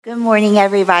Good morning,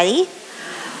 everybody.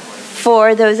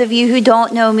 For those of you who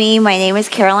don't know me, my name is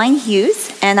Caroline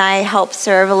Hughes, and I help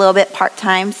serve a little bit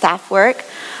part-time staff work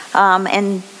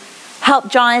and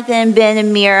help Jonathan, Ben,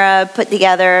 and Mira put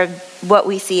together what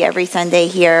we see every Sunday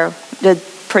here, the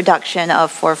production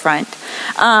of Forefront.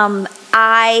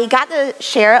 I got to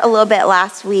share a little bit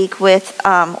last week with,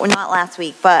 or not last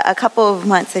week, but a couple of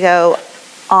months ago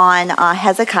on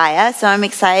Hezekiah, so I'm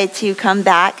excited to come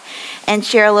back and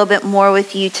share a little bit more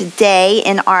with you today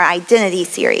in our identity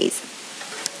series.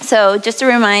 So just to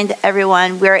remind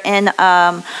everyone, we're in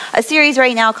a series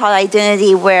right now called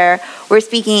Identity, where we're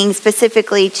speaking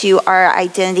specifically to our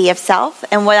identity of self.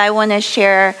 And what I want to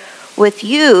share with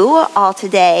you all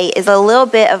today is a little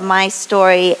bit of my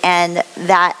story and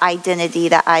that identity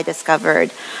that I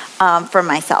discovered for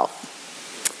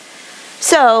myself.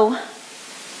 So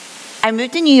I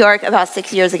moved to New York about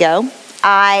 6 years ago.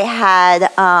 I had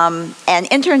an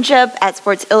internship at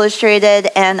Sports Illustrated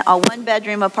and a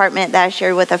one-bedroom apartment that I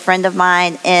shared with a friend of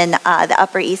mine in the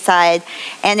Upper East Side.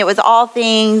 And it was all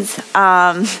things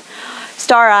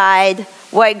star-eyed,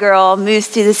 white girl, moves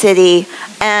to the city.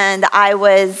 And I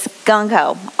was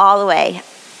gung-ho all the way,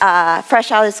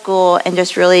 fresh out of school and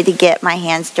just really to get my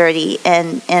hands dirty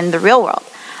in the real world.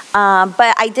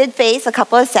 But I did face a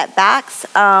couple of setbacks,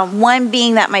 one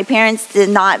being that my parents did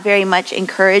not very much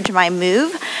encourage my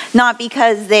move, not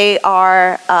because they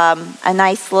are a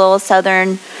nice little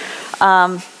southern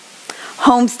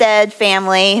homestead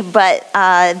family, but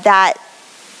that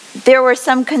there were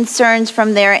some concerns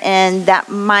from their end that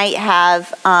might have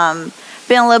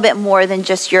been a little bit more than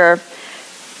just your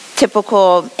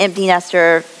typical empty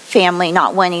nester family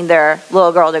not wanting their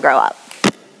little girl to grow up.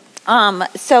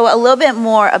 So a little bit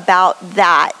more about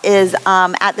that is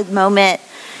at the moment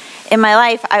in my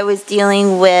life, I was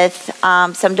dealing with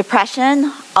some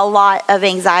depression, a lot of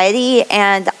anxiety,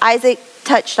 and Isaac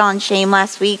touched on shame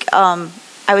last week. I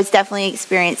was definitely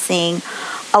experiencing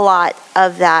a lot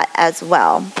of that as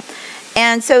well.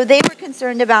 And so they were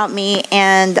concerned about me,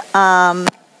 and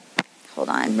hold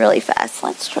on really fast.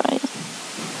 Let's try it.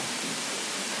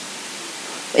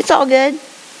 It's all good.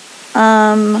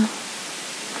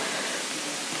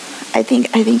 I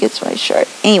think it's my shirt.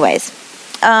 Anyways,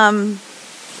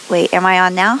 wait, am I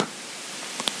on now?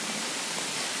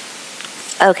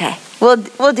 Okay,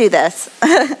 we'll do this.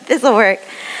 This will work.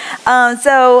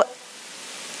 So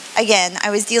again,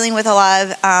 I was dealing with a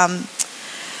lot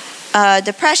of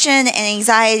depression and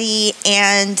anxiety,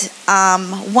 and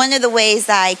one of the ways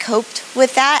that I coped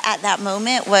with that at that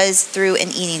moment was through an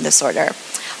eating disorder.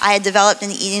 I had developed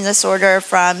an eating disorder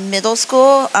from middle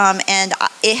school, and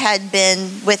it had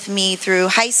been with me through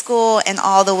high school and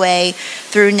all the way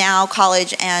through now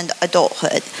college and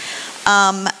adulthood.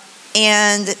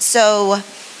 And so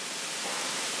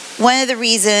one of the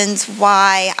reasons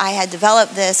why I had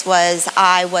developed this was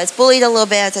I was bullied a little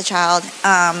bit as a child,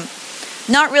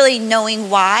 not really knowing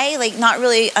why, like not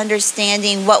really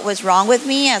understanding what was wrong with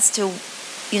me as to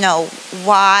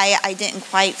why I didn't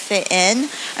quite fit in.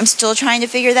 I'm still trying to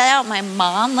figure that out. My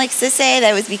mom likes to say that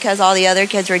it was because all the other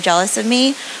kids were jealous of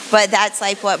me, but that's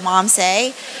like what moms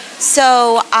say.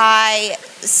 So I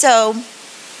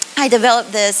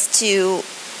developed this to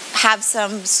have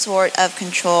some sort of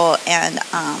control and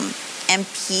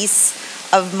peace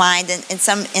of mind in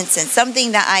some instance,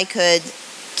 something that I could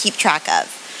keep track of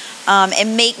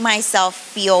and make myself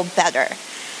feel better.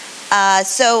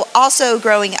 So also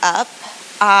growing up,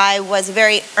 I was a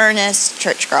very earnest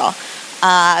church girl,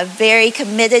 very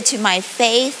committed to my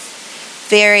faith,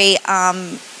 very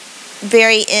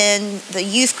in the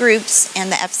youth groups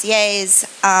and the FCAs.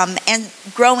 And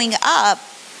growing up,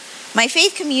 my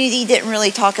faith community didn't really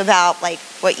talk about like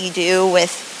what you do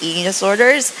with eating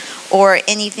disorders or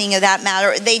anything of that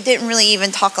matter. They didn't really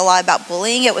even talk a lot about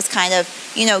bullying. It was kind of,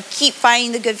 keep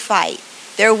fighting the good fight.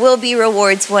 There will be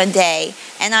rewards one day.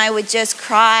 And I would just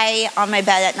cry on my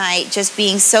bed at night, just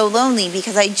being so lonely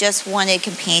because I just wanted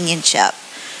companionship.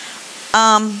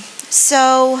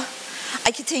 So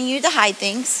I continued to hide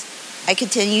things. I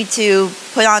continued to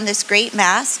put on this great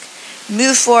mask,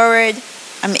 move forward.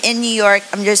 I'm in New York.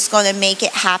 I'm just going to make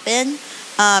it happen.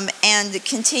 And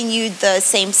continued the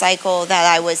same cycle that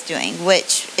I was doing,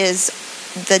 which is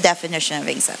the definition of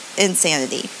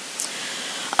insanity.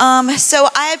 So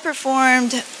I had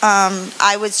performed,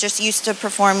 I was just used to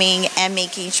performing and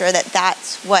making sure that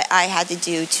that's what I had to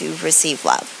do to receive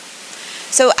love.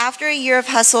 So after a year of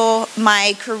hustle,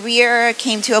 my career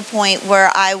came to a point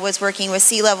where I was working with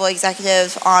C-level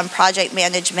executives on project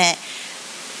management,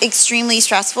 extremely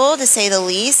stressful to say the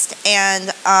least,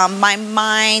 and my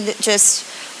mind just,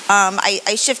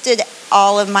 I shifted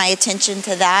all of my attention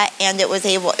to that, and it was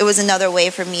another way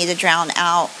for me to drown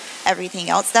out everything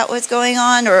else that was going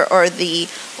on, or the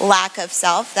lack of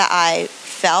self that I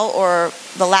felt, or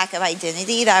the lack of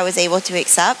identity that I was able to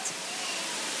accept.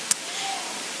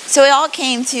 So it all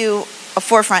came to a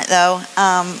forefront, though,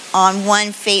 on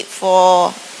one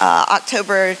fateful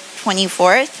October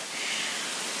 24th,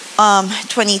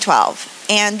 2012.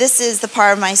 And this is the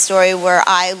part of my story where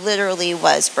I literally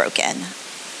was broken.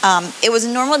 It was a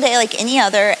normal day like any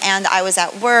other, and I was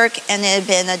at work, and it had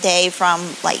been a day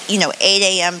from 8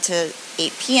 a.m. to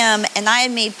 8 p.m., and I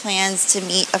had made plans to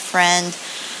meet a friend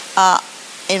at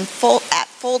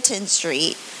Fulton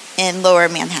Street in Lower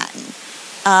Manhattan.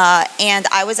 And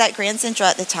I was at Grand Central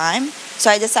at the time, so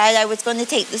I decided I was going to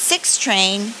take the 6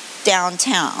 train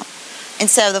downtown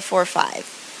instead of the 4-5.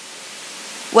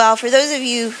 Well, for those of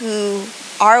you who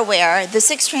are aware, the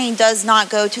 6 train does not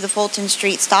go to the Fulton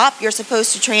Street stop. You're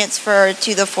supposed to transfer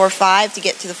to the 4-5 to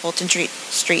get to the Fulton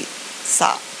Street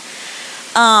stop.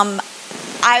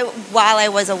 While I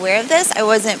was aware of this, I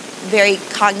wasn't very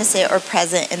cognizant or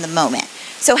present in the moment.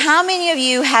 So how many of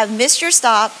you have missed your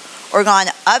stop or gone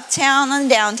uptown on the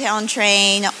downtown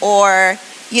train, or,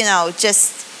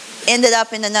 just ended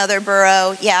up in another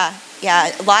borough? Yeah,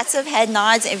 lots of head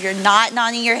nods. If you're not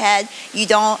nodding your head, you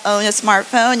don't own a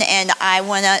smartphone, and I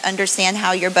want to understand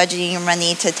how you're budgeting your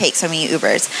money to take so many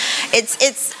Ubers.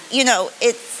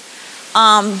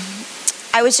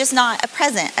 I was just not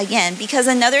present, again, because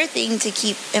another thing to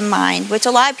keep in mind, which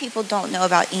a lot of people don't know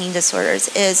about eating disorders,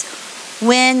 is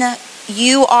when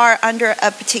you are under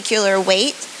a particular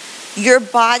weight, your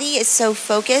body is so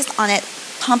focused on it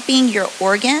pumping your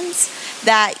organs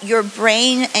that your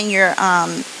brain and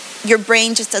your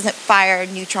brain just doesn't fire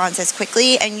neutrons as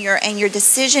quickly, and your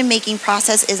decision-making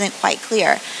process isn't quite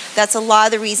clear. That's a lot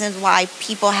of the reasons why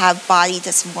people have body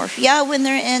dysmorphia when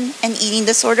they're in an eating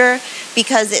disorder,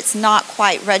 because it's not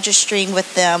quite registering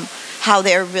with them how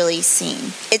they're really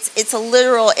seen. It's a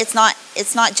literal. It's not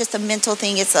just a mental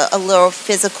thing. It's a literal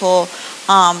physical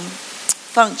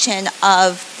function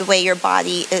of the way your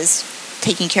body is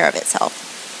taking care of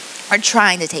itself, or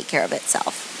trying to take care of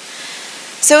itself.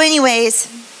 So anyways,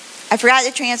 I forgot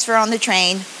to transfer on the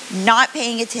train, not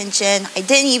paying attention. I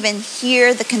didn't even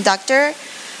hear the conductor.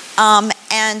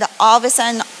 And all of a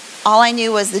sudden, all I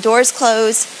knew was the doors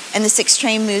close and the 6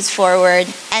 train moves forward.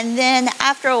 And then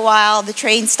after a while, the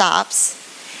train stops,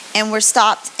 and we're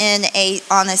stopped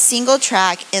on a single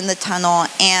track in the tunnel.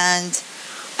 And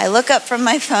I look up from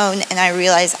my phone and I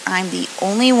realize I'm the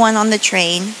only one on the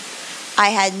train. I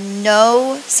had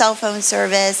no cell phone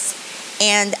service.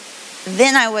 And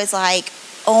then I was like,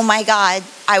 oh my God,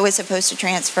 I was supposed to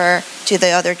transfer to the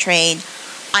other train.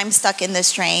 I'm stuck in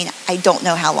this train. I don't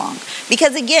know how long.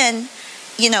 Because again,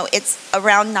 it's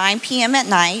around 9 p.m. at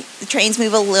night. The trains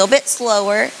move a little bit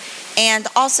slower. And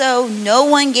also, no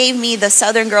one gave me the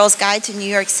Southern Girls Guide to New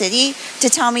York City to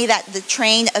tell me that the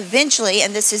train eventually,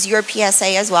 and this is your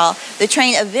PSA as well, the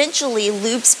train eventually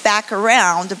loops back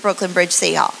around the Brooklyn Bridge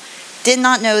City Hall. Did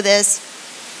not know this.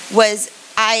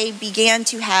 I began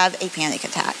to have a panic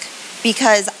attack,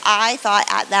 because I thought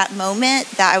at that moment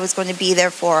that I was going to be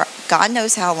there for God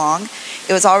knows how long.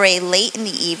 It was already late in the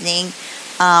evening.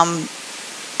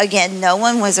 Again, no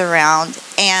one was around.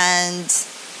 And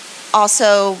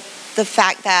also the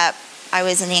fact that I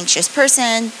was an anxious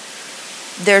person,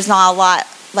 there's not a lot,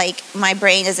 my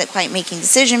brain isn't quite making the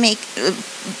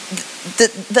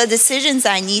decisions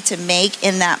that I need to make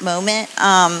in that moment.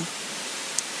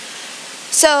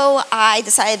 So I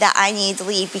decided that I needed to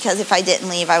leave, because if I didn't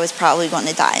leave, I was probably going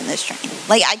to die in this train.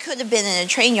 I could have been in a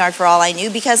train yard for all I knew,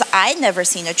 because I'd never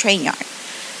seen a train yard.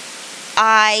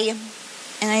 I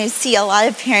see a lot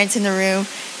of parents in the room,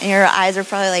 and your eyes are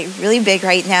probably really big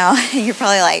right now. And you're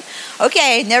probably like,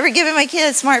 okay, never given my kid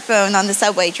a smartphone on the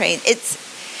subway train.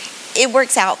 It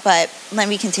works out, but let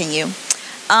me continue.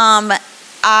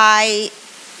 I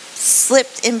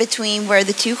slipped in between where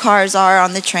the 2 cars are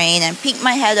on the train and peeked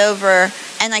my head over,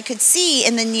 and I could see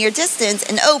in the near distance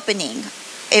an opening.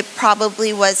 It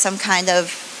probably was some kind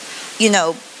of,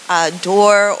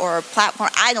 door or a platform.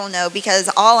 I don't know, because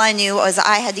all I knew was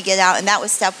I had to get out, and that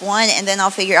was step 1, and then I'll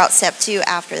figure out step 2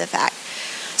 after the fact.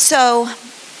 So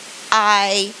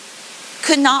I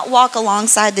could not walk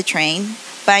alongside the train,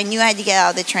 but I knew I had to get out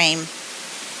of the train.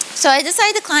 So I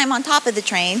decided to climb on top of the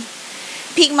train,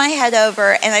 peek my head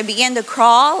over, and I began to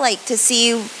crawl, to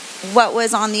see what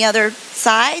was on the other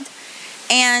side.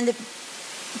 And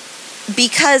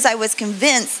because I was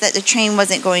convinced that the train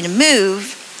wasn't going to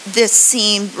move, this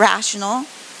seemed rational.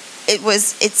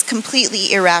 It's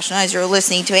completely irrational as you're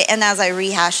listening to it, and as I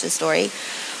rehash the story.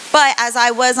 But as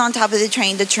I was on top of the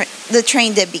train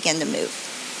did begin to move.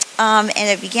 And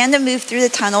it began to move through the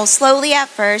tunnel slowly at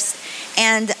first,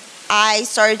 and I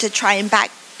started to try and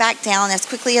back down as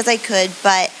quickly as I could,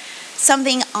 but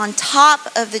something on top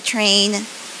of the train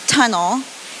tunnel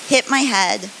hit my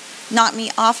head, knocked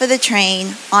me off of the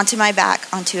train, onto my back,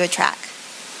 onto a track.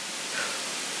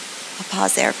 I'll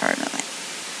pause there for a moment.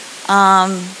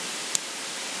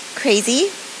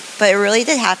 Crazy, but it really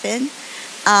did happen.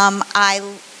 I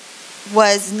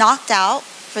was knocked out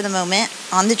for the moment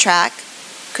on the track,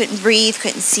 couldn't breathe,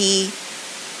 couldn't see.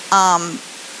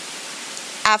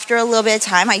 After a little bit of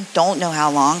time, I don't know how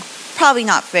long, probably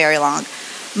not very long,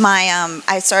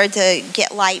 I started to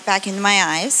get light back into my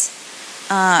eyes.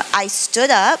 I stood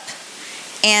up,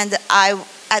 and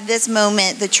at this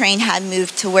moment, the train had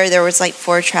moved to where there was like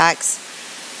 4 tracks.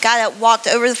 Walked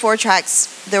over the 4 tracks.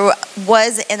 There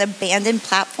was an abandoned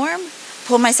platform.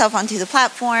 Pulled myself onto the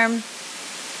platform,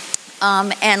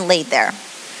 and laid there.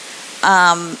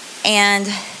 And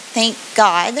thank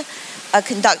God, a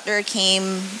conductor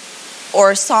came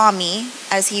or saw me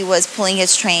as he was pulling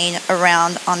his train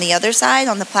around on the other side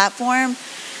on the platform.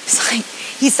 It's like,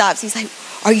 he stops. He's like,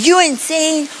 "Are you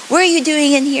insane? What are you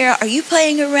doing in here? Are you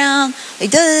playing around?"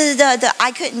 Like,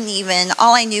 I couldn't even.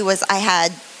 All I knew was I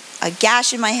had a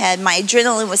gash in my head. My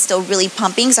adrenaline was still really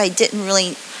pumping, so I didn't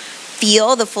really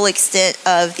feel the full extent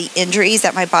of the injuries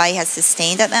that my body had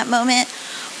sustained at that moment.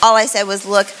 All I said was,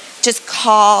 "Look, just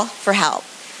call for help."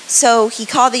 So he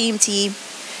called the EMT.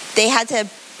 They had to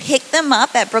pick them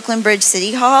up at Brooklyn Bridge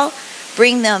City Hall,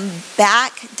 bring them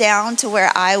back down to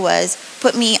where I was,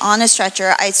 put me on a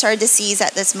stretcher. I started to seize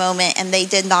at this moment, and they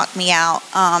did knock me out,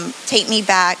 take me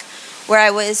back where I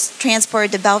was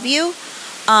transported to Bellevue.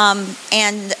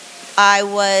 And I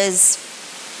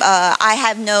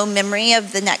have no memory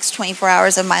of the next 24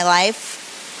 hours of my life.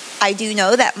 I do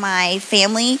know that my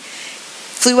family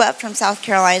flew up from South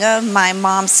Carolina. My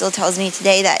mom still tells me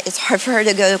today that it's hard for her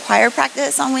to go to choir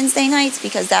practice on Wednesday nights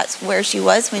because that's where she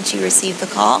was when she received the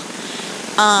call.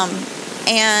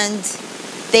 And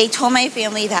they told my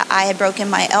family that I had broken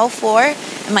my L4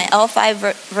 and my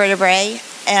L5 vertebrae,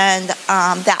 and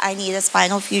that I need a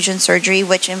spinal fusion surgery,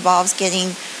 which involves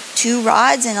getting 2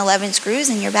 rods and 11 screws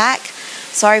in your back.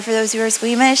 Sorry for those who are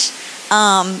squeamish.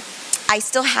 I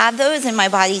still have those in my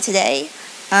body today.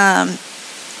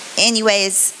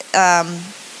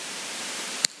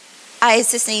 I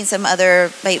sustained some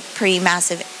other pretty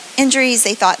massive injuries.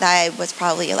 They thought that I was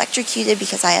probably electrocuted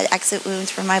because I had exit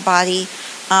wounds from my body.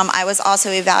 I was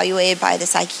also evaluated by the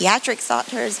psychiatric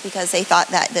doctors because they thought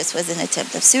that this was an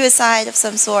attempt of suicide of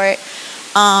some sort.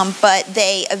 But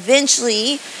they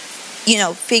eventually,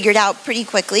 figured out pretty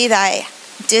quickly that I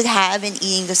did have an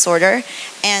eating disorder,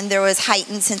 and there was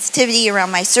heightened sensitivity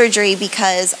around my surgery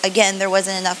because, again, there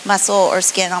wasn't enough muscle or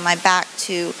skin on my back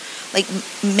to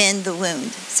mend the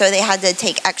wound. So they had to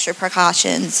take extra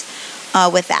precautions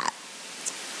with that.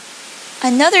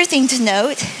 Another thing to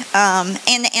note,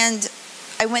 and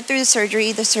I went through the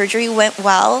surgery. The surgery went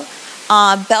well.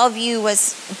 Bellevue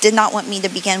did not want me to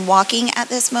begin walking at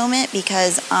this moment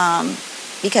because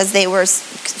they were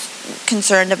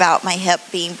concerned about my hip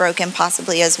being broken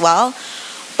possibly as well.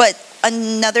 But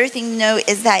another thing to note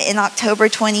is that in October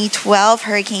 2012,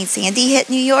 Hurricane Sandy hit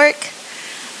New York.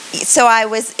 So I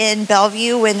was in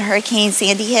Bellevue when Hurricane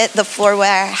Sandy hit. The floor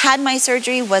where I had my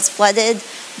surgery was flooded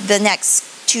the next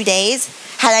 2 days.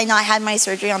 Had I not had my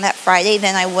surgery on that Friday,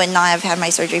 then I would not have had my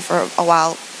surgery for a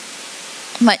while,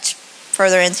 much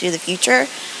further into the future.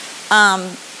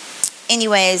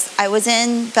 Anyways, I was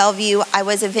in Bellevue. I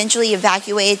was eventually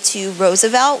evacuated to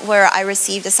Roosevelt, where I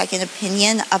received a second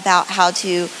opinion about how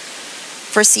to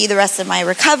foresee the rest of my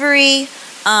recovery.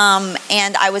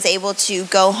 And I was able to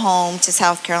go home to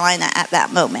South Carolina at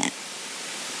that moment.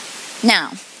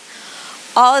 Now,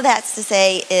 all of that's to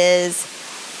say is,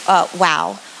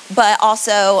 wow. But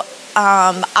also,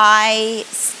 I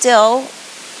still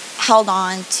held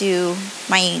on to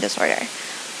my eating disorder.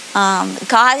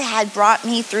 God had brought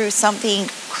me through something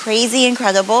crazy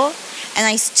incredible, and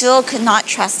I still could not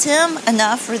trust Him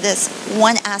enough for this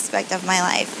one aspect of my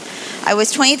life. I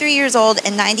was 23 years old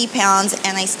and 90 pounds,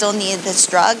 and I still needed this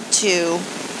drug to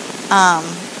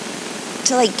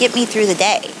get me through the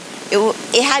day.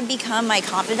 It had become my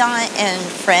confidant and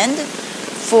friend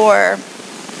for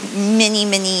many,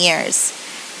 many years.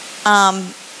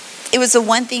 It was the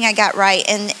one thing I got right,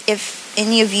 and if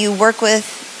any of you work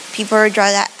with people who are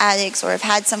drug addicts or have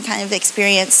had some kind of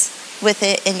experience with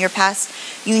it in your past,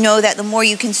 you know that the more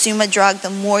you consume a drug, the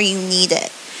more you need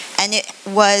it. And it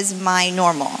was my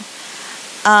normal.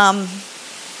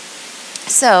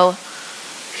 So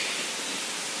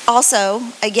Also,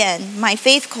 again, my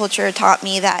faith culture taught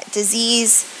me that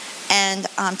disease and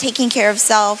taking care of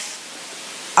self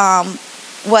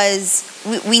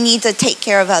we need to take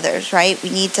care of others, right? We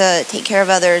need to take care of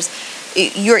others.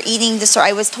 Your eating disorder,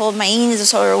 I was told my eating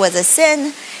disorder was a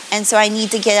sin, and so I need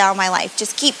to get it out of my life.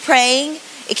 Just keep praying,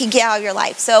 it can get out of your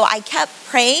life. So I kept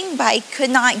praying, but I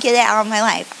could not get it out of my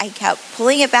life. I kept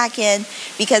pulling it back in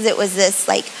because it was this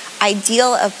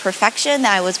ideal of perfection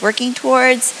that I was working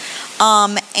towards.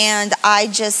 And I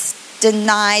just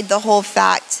denied the whole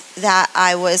fact that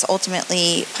I was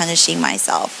ultimately punishing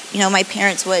myself. My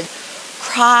parents would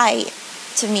cry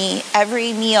to me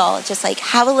every meal, just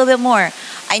have a little bit more.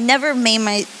 I never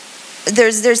made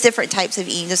there's different types of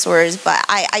eating disorders, but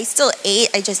I still ate.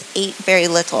 I just ate very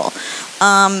little.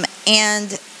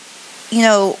 And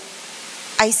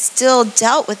I still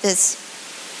dealt with this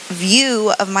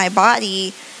view of my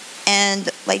body, and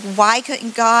why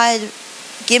couldn't God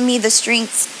give me the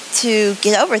strength to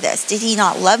get over this? Did he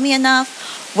not love me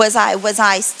enough? Was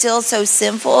I still so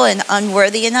sinful and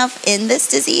unworthy enough in this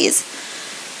disease?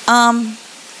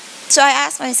 So I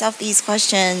asked myself these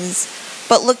questions,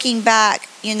 but looking back,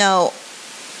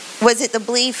 was it the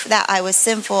belief that I was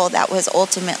sinful that was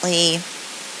ultimately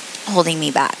holding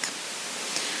me back?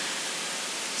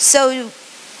 So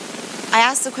I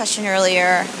asked the question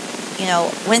earlier,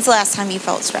 when's the last time you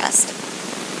felt stressed?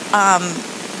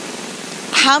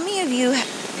 How many of you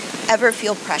ever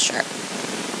feel pressure?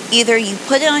 Either you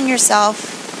put it on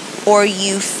yourself, or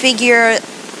you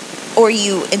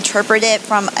interpret it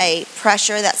from a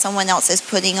pressure that someone else is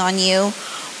putting on you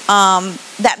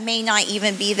that may not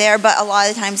even be there, but a lot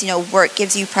of times, work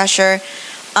gives you pressure.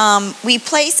 We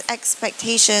place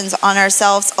expectations on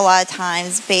ourselves a lot of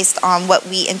times based on what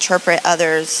we interpret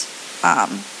others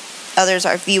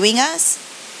are viewing us.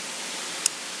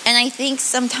 And I think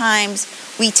sometimes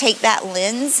we take that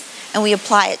lens and we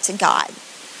apply it to God,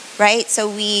 right? So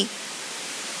we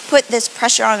put this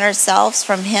pressure on ourselves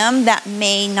from him that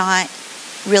may not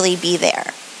really be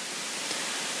there.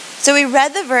 So we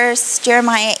read the verse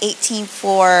Jeremiah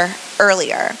 18:4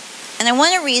 earlier, and I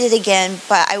want to read it again,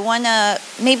 but I want to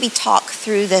maybe talk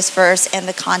through this verse and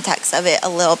the context of it a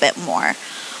little bit more.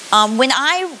 When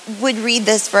I would read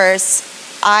this verse,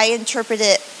 I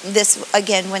interpreted this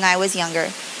again when I was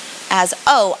younger as,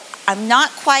 I'm not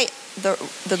quite the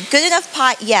good enough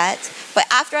pot yet, but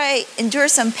after I endure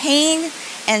some pain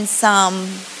and some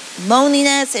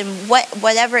loneliness and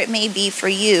whatever it may be for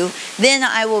you, then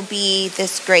I will be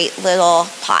this great little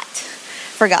pot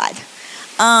for God.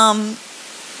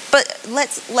 But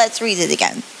let's read it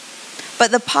again.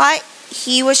 But the pot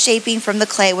he was shaping from the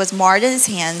clay was marred in his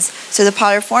hands, so the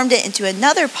potter formed it into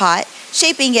another pot,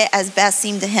 shaping it as best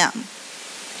seemed to him.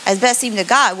 As best seemed to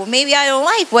God. Well, maybe I don't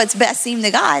like what's best seemed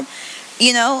to God.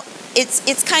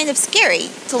 It's kind of scary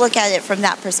to look at it from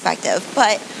that perspective.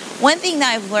 But one thing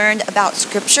that I've learned about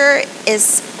Scripture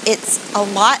is it's a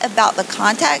lot about the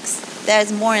context that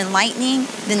is more enlightening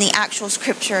than the actual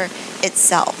Scripture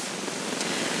itself.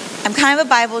 I'm kind of a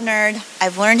Bible nerd.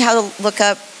 I've learned how to look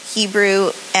up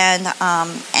Hebrew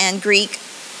and Greek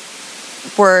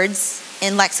words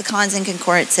in lexicons and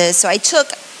concordances. So I took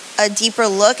a deeper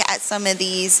look at some of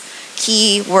these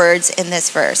key words in this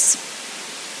verse.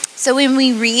 So when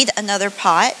we read another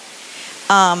pot,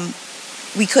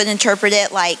 we could interpret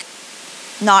it like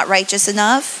not righteous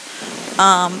enough.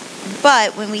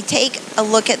 But when we take a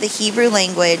look at the Hebrew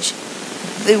language,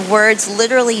 the words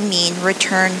literally mean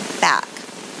return back.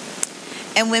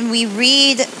 And when we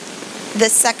read the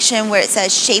section where it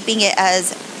says shaping it as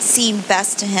seemed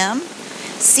best to him,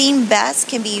 seemed best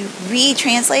can be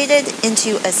retranslated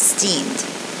into esteemed.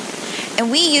 And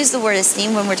we use the word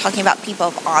esteemed when we're talking about people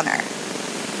of honor.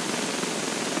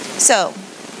 So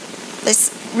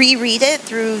let's reread it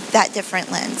through that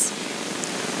different lens.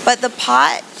 But the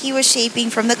pot he was shaping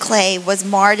from the clay was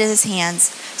marred in his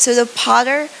hands, so the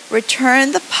potter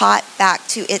returned the pot back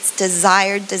to its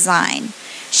desired design,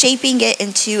 shaping it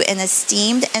into an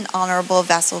esteemed and honorable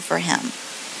vessel for him.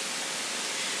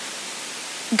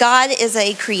 God is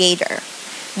a creator.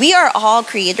 We are all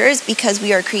creators because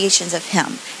we are creations of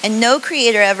him. And no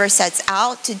creator ever sets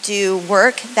out to do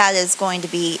work that is going to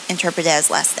be interpreted as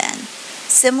less than.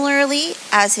 Similarly,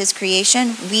 as his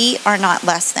creation, we are not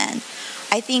less than.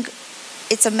 I think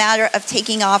it's a matter of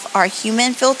taking off our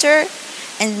human filter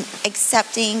and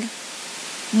accepting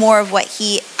more of what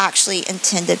he actually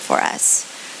intended for us.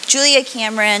 Julia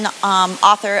Cameron,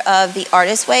 author of The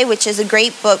Artist's Way, which is a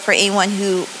great book for anyone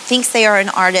who thinks they are an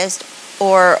artist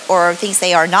or thinks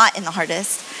they are not an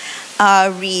artist,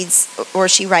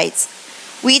 she writes,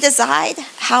 "We decide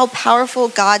how powerful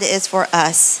God is for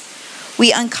us.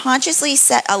 We unconsciously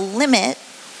set a limit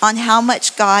on how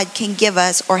much God can give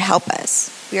us or help us.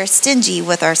 We are stingy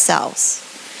with ourselves.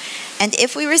 And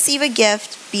if we receive a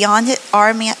gift beyond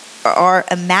our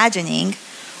imagining,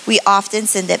 we often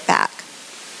send it back.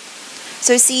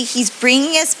 So see, he's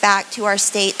bringing us back to our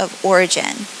state of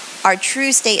origin, our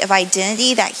true state of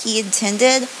identity that he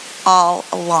intended all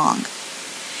along.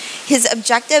 His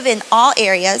objective in all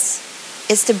areas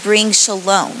is to bring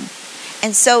shalom.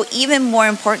 And so even more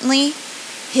importantly,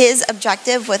 his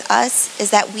objective with us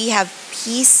is that we have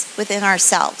peace within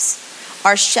ourselves,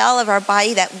 our shell of our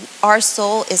body that our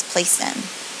soul is placed in.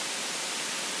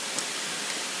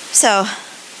 So,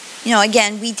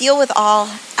 again, we deal with all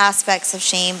aspects of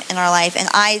shame in our life, and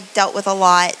I dealt with a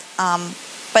lot,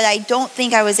 but I don't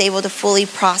think I was able to fully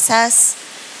process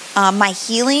my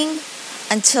healing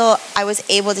until I was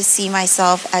able to see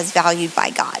myself as valued by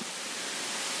God.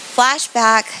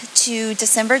 Flashback to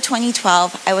December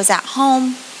 2012, I was at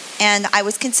home, and I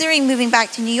was considering moving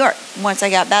back to New York once I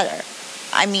got better.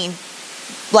 I mean,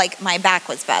 like my back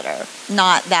was better,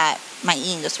 not that my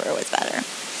eating disorder was better.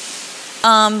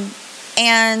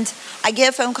 And I get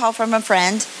a phone call from a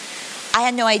friend. I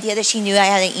had no idea that she knew I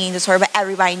had an eating disorder, but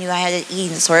everybody knew I had an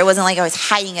eating disorder. It wasn't like I was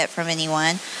hiding it from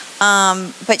anyone.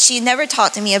 But she never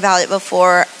talked to me about it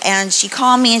before. And she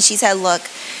called me and she said, look,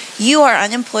 you are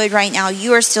unemployed right now.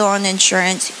 You are still on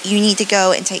insurance. You need to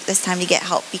go and take this time to get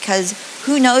help because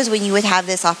who knows when you would have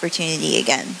this opportunity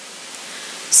again.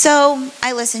 So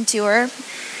I listened to her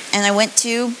and I went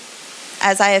to,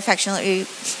 as I affectionately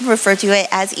refer to it,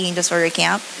 as eating disorder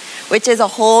camp, which is a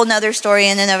whole nother story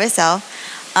in and of itself.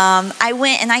 I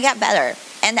went and I got better.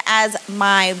 And as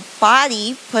my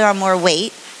body put on more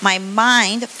weight, my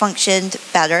mind functioned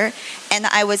better, and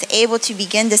I was able to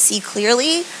begin to see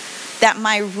clearly that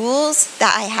my rules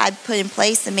that I had put in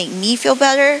place to make me feel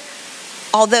better,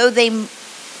 although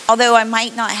I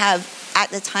might not have at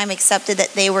the time accepted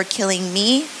that they were killing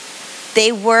me,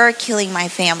 they were killing my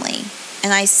family.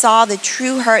 And I saw the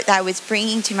true hurt that I was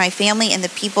bringing to my family and the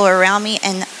people around me,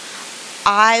 and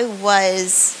I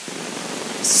was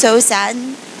so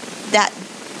saddened that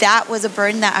that was a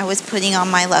burden that I was putting on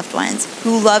my loved ones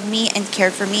who loved me and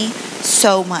cared for me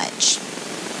so much.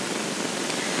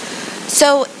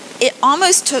 So it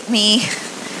almost took me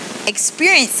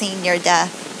experiencing near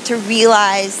death to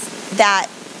realize that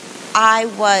I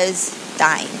was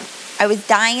dying. I was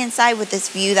dying inside with this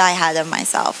view that I had of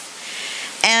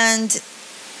myself. And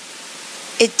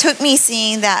it took me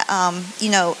seeing that,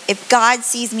 if God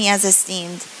sees me as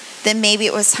esteemed, then maybe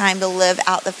it was time to live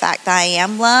out the fact that I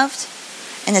am loved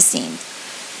and esteemed.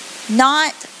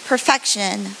 Not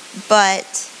perfection,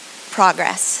 but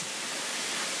progress.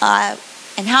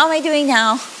 And how am I doing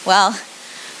now? Well,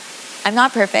 I'm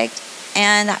not perfect,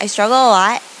 and I struggle a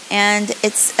lot, and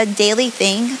it's a daily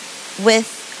thing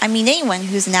with, anyone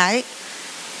who's an addict,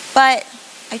 but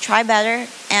I try better,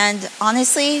 and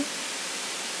honestly,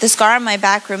 the scar on my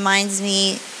back reminds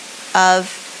me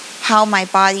of how my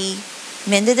body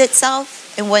mended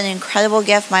itself and what an incredible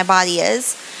gift my body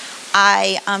is.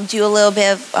 I do a little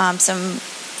bit of some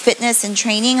fitness and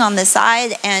training on the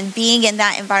side, and being in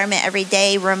that environment every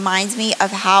day reminds me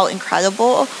of how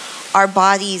incredible our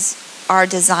bodies are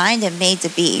designed and made to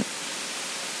be.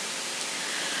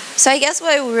 So I guess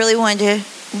what I really wanted to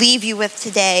leave you with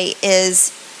today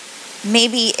is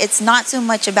maybe it's not so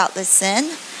much about the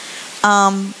sin.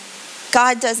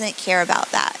 God doesn't care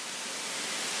about that.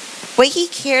 What he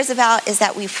cares about is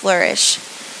that we flourish.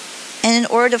 And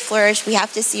in order to flourish, we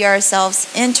have to see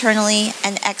ourselves internally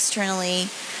and externally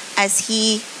as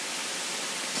he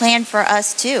planned for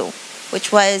us too,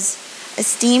 which is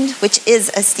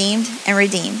esteemed and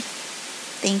redeemed.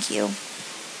 Thank you.